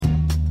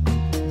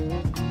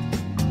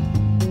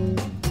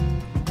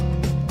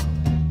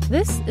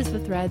This is the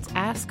Thread's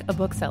Ask a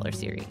Bookseller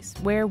series,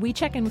 where we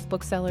check in with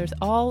booksellers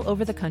all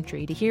over the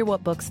country to hear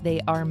what books they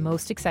are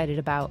most excited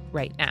about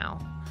right now.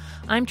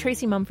 I'm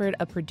Tracy Mumford,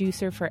 a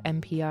producer for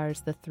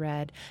NPR's The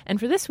Thread, and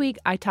for this week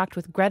I talked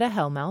with Greta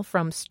Helmel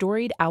from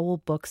Storied Owl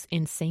Books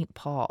in St.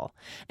 Paul,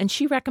 and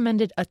she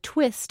recommended a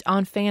twist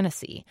on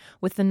fantasy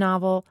with the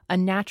novel A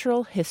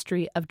Natural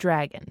History of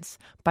Dragons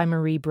by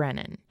Marie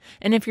Brennan.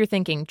 And if you're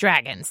thinking,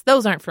 dragons,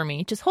 those aren't for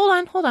me, just hold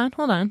on.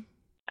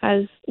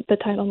 As the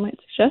title might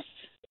suggest,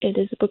 it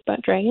is a book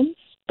about dragons,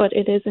 but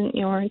it isn't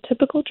your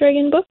typical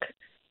dragon book.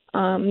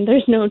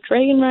 There's no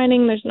dragon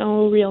riding, there's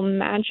no real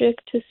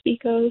magic to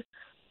speak of.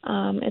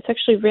 It's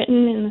actually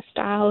written in the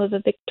style of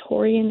a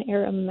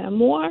Victorian-era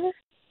memoir,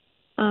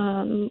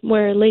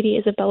 where Lady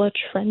Isabella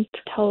Trent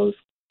tells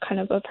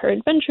kind of her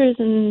adventures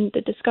and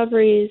the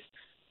discoveries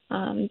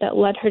that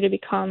led her to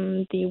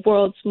become the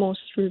world's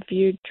most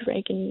revered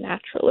dragon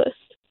naturalist.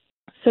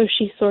 So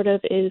she sort of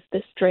is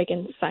this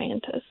dragon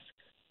scientist,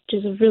 which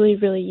is a really,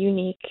 really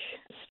unique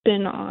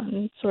spin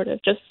on sort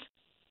of just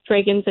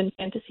dragons and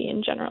fantasy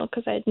in general,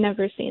 because I had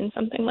never seen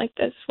something like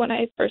this when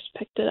I first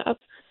picked it up.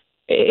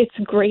 It's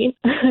great.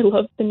 I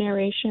love the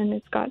narration.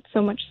 It's got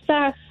so much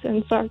sass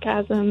and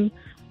sarcasm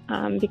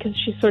because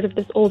she's sort of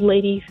this old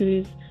lady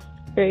who's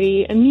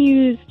very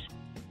amused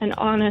and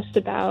honest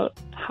about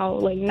how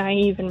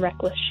naive and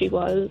reckless she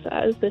was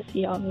as this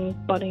young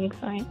budding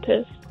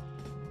scientist.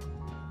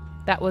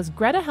 That was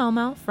Greta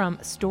Helmel from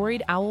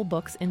Storied Owl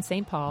Books in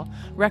St. Paul,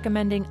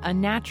 recommending A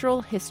Natural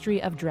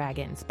History of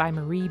Dragons by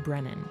Marie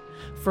Brennan.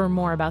 For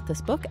more about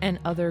this book and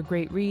other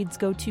great reads,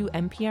 go to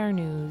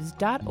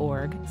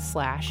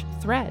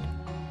nprnews.org/thread.